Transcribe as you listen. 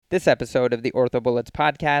This episode of the Ortho Bullets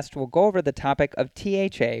podcast will go over the topic of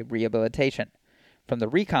THA rehabilitation from the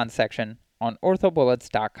Recon section on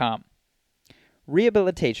orthobullets.com.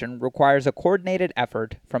 Rehabilitation requires a coordinated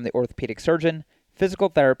effort from the orthopedic surgeon, physical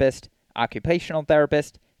therapist, occupational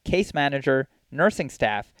therapist, case manager, nursing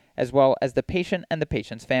staff, as well as the patient and the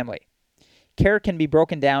patient's family. Care can be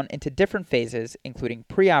broken down into different phases, including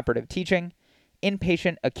preoperative teaching,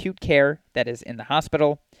 inpatient acute care, that is in the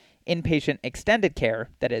hospital, inpatient extended care,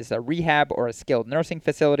 that is a rehab or a skilled nursing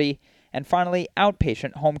facility, and finally,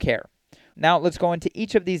 outpatient home care. Now let's go into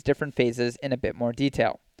each of these different phases in a bit more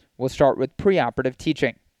detail. We'll start with preoperative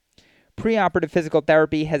teaching. Preoperative physical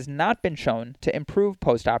therapy has not been shown to improve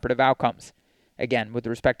postoperative outcomes. Again, with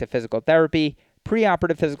respect to physical therapy,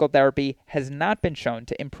 preoperative physical therapy has not been shown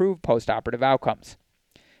to improve postoperative outcomes.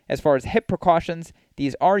 As far as hip precautions,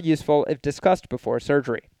 these are useful if discussed before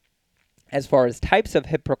surgery. As far as types of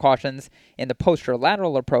hip precautions, in the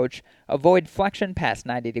posterolateral approach, avoid flexion past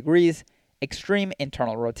 90 degrees, extreme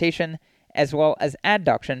internal rotation, as well as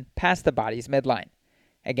adduction past the body's midline.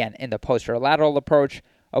 Again, in the posterolateral approach,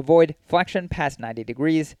 avoid flexion past 90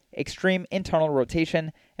 degrees, extreme internal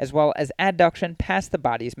rotation, as well as adduction past the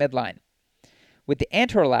body's midline. With the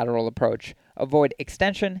anterolateral approach, avoid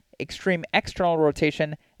extension, extreme external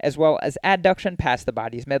rotation, as well as adduction past the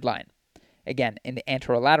body's midline. Again, in the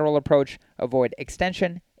anterolateral approach, avoid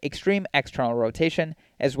extension, extreme external rotation,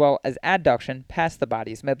 as well as adduction past the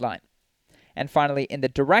body's midline. And finally, in the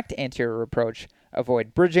direct anterior approach,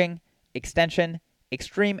 avoid bridging, extension,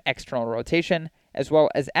 extreme external rotation, as well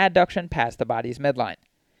as adduction past the body's midline.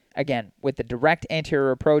 Again, with the direct anterior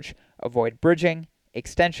approach, avoid bridging,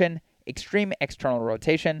 extension, extreme external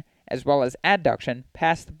rotation, as well as adduction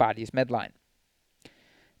past the body's midline.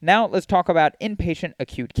 Now let's talk about inpatient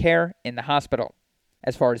acute care in the hospital.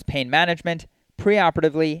 As far as pain management,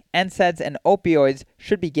 preoperatively, NSAIDs and opioids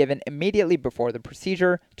should be given immediately before the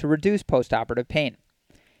procedure to reduce postoperative pain.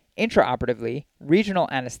 Intraoperatively, regional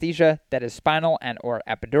anesthesia, that is spinal and/or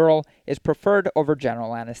epidural, is preferred over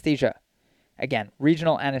general anesthesia. Again,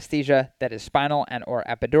 regional anesthesia, that is spinal and/or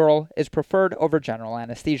epidural, is preferred over general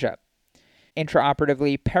anesthesia.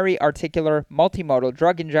 Intraoperatively, periarticular multimodal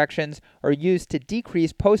drug injections are used to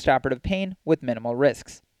decrease postoperative pain with minimal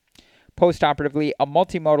risks. Postoperatively, a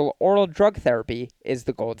multimodal oral drug therapy is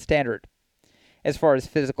the gold standard. As far as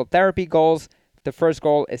physical therapy goals, the first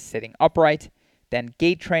goal is sitting upright, then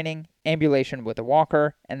gait training, ambulation with a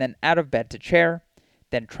walker, and then out of bed to chair,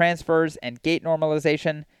 then transfers and gait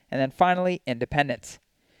normalization, and then finally independence.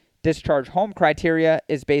 Discharge home criteria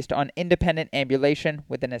is based on independent ambulation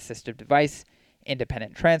with an assistive device,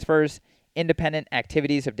 independent transfers, independent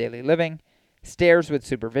activities of daily living, stairs with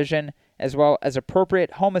supervision, as well as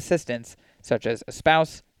appropriate home assistance such as a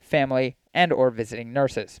spouse, family, and/or visiting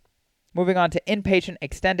nurses. Moving on to inpatient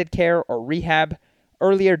extended care or rehab,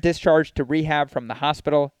 earlier discharge to rehab from the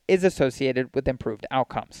hospital is associated with improved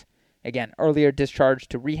outcomes. Again, earlier discharge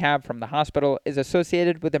to rehab from the hospital is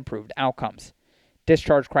associated with improved outcomes.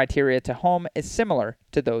 Discharge criteria to home is similar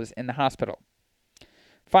to those in the hospital.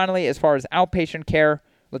 Finally, as far as outpatient care,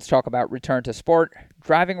 let's talk about return to sport,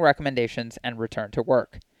 driving recommendations, and return to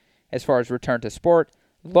work. As far as return to sport,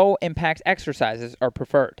 low-impact exercises are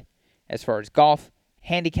preferred. As far as golf,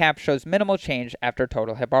 handicap shows minimal change after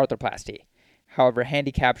total hip arthroplasty. However,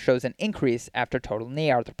 handicap shows an increase after total knee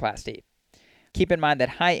arthroplasty. Keep in mind that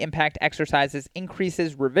high-impact exercises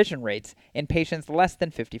increases revision rates in patients less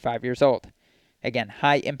than 55 years old. Again,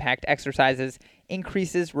 high-impact exercises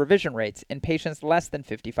increases revision rates in patients less than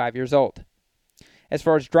 55 years old. As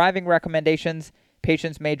far as driving recommendations,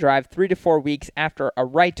 patients may drive 3 to 4 weeks after a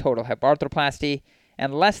right total hip arthroplasty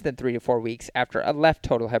and less than 3 to 4 weeks after a left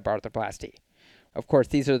total hip arthroplasty. Of course,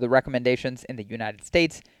 these are the recommendations in the United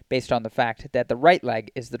States based on the fact that the right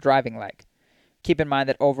leg is the driving leg. Keep in mind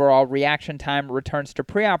that overall reaction time returns to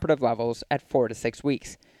preoperative levels at 4 to 6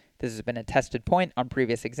 weeks. This has been a tested point on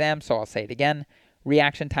previous exams, so I'll say it again.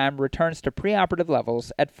 Reaction time returns to preoperative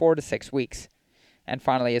levels at 4 to 6 weeks. And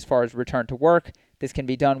finally, as far as return to work, this can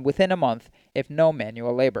be done within a month if no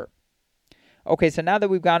manual labor. Okay, so now that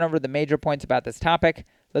we've gone over the major points about this topic,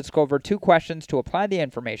 let's go over 2 questions to apply the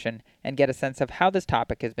information and get a sense of how this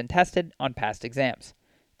topic has been tested on past exams.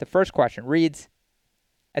 The first question reads,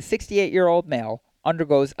 a 68-year-old male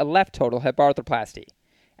undergoes a left total hip arthroplasty.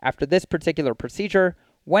 After this particular procedure,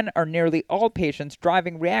 when are nearly all patients'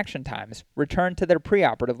 driving reaction times returned to their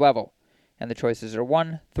preoperative level? And the choices are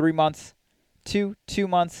 1, 3 months, 2, 2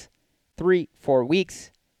 months, 3, 4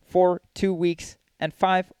 weeks, 4, 2 weeks, and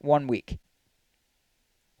 5, 1 week.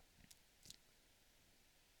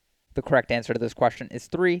 The correct answer to this question is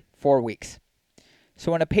 3, 4 weeks.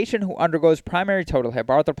 So in a patient who undergoes primary total hip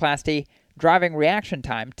arthroplasty, driving reaction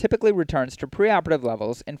time typically returns to preoperative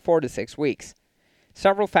levels in 4 to 6 weeks.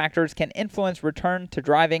 Several factors can influence return to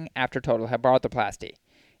driving after total hip arthroplasty.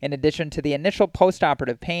 In addition to the initial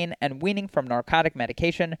postoperative pain and weaning from narcotic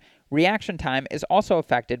medication, reaction time is also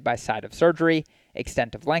affected by site of surgery,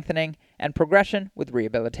 extent of lengthening, and progression with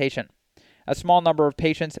rehabilitation. A small number of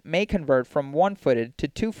patients may convert from one-footed to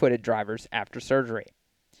two-footed drivers after surgery.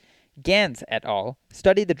 Gans et al.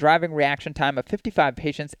 Studied the driving reaction time of 55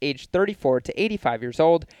 patients aged 34 to 85 years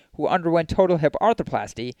old who underwent total hip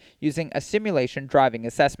arthroplasty using a simulation driving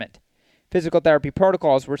assessment. Physical therapy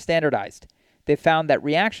protocols were standardized. They found that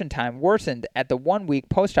reaction time worsened at the 1-week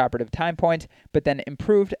postoperative time point, but then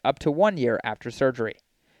improved up to 1 year after surgery.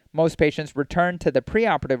 Most patients returned to the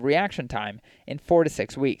preoperative reaction time in 4 to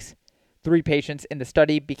 6 weeks. 3 patients in the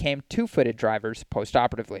study became two-footed drivers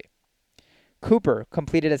postoperatively. Cooper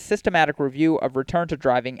completed a systematic review of return to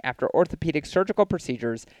driving after orthopedic surgical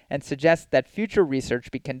procedures and suggests that future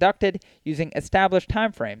research be conducted using established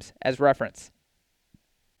timeframes as reference.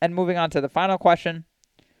 And moving on to the final question.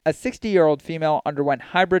 A 60-year-old female underwent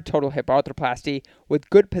hybrid total hip arthroplasty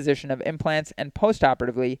with good position of implants and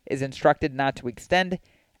postoperatively is instructed not to extend,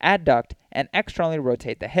 adduct, and externally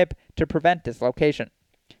rotate the hip to prevent dislocation.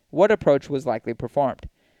 What approach was likely performed?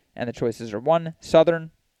 And the choices are 1.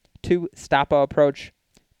 Southern, 2. Stappa approach,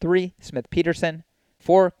 3. Smith-Peterson,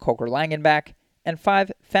 4. Coker-Langenbach, and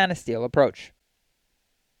 5. Phanasteel approach.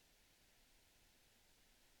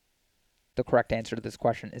 The correct answer to this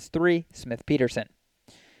question is 3. Smith-Peterson.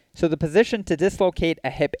 So the position to dislocate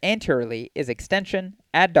a hip anteriorly is extension,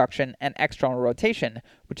 adduction, and external rotation,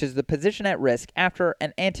 which is the position at risk after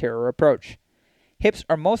an anterior approach. Hips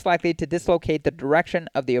are most likely to dislocate the direction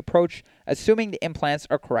of the approach, assuming the implants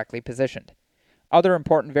are correctly positioned. Other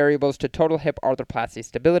important variables to total hip arthroplasty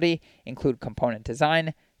stability include component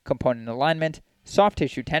design, component alignment, soft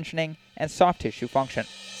tissue tensioning, and soft tissue function.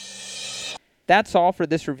 That's all for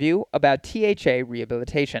this review about THA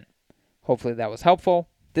rehabilitation. Hopefully that was helpful.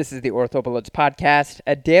 This is the OrthoBullets podcast,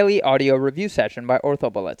 a daily audio review session by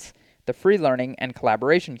OrthoBullets, the free learning and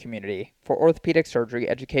collaboration community for orthopedic surgery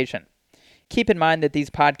education. Keep in mind that these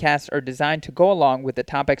podcasts are designed to go along with the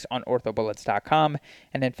topics on orthobullets.com,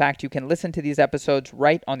 and in fact, you can listen to these episodes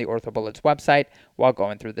right on the OrthoBullets website while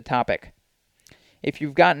going through the topic. If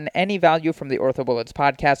you've gotten any value from the OrthoBullets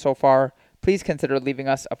podcast so far, please consider leaving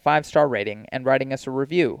us a 5-star rating and writing us a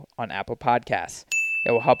review on Apple Podcasts.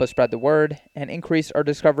 It will help us spread the word and increase our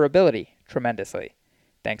discoverability tremendously.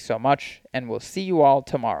 Thanks so much, and we'll see you all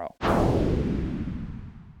tomorrow.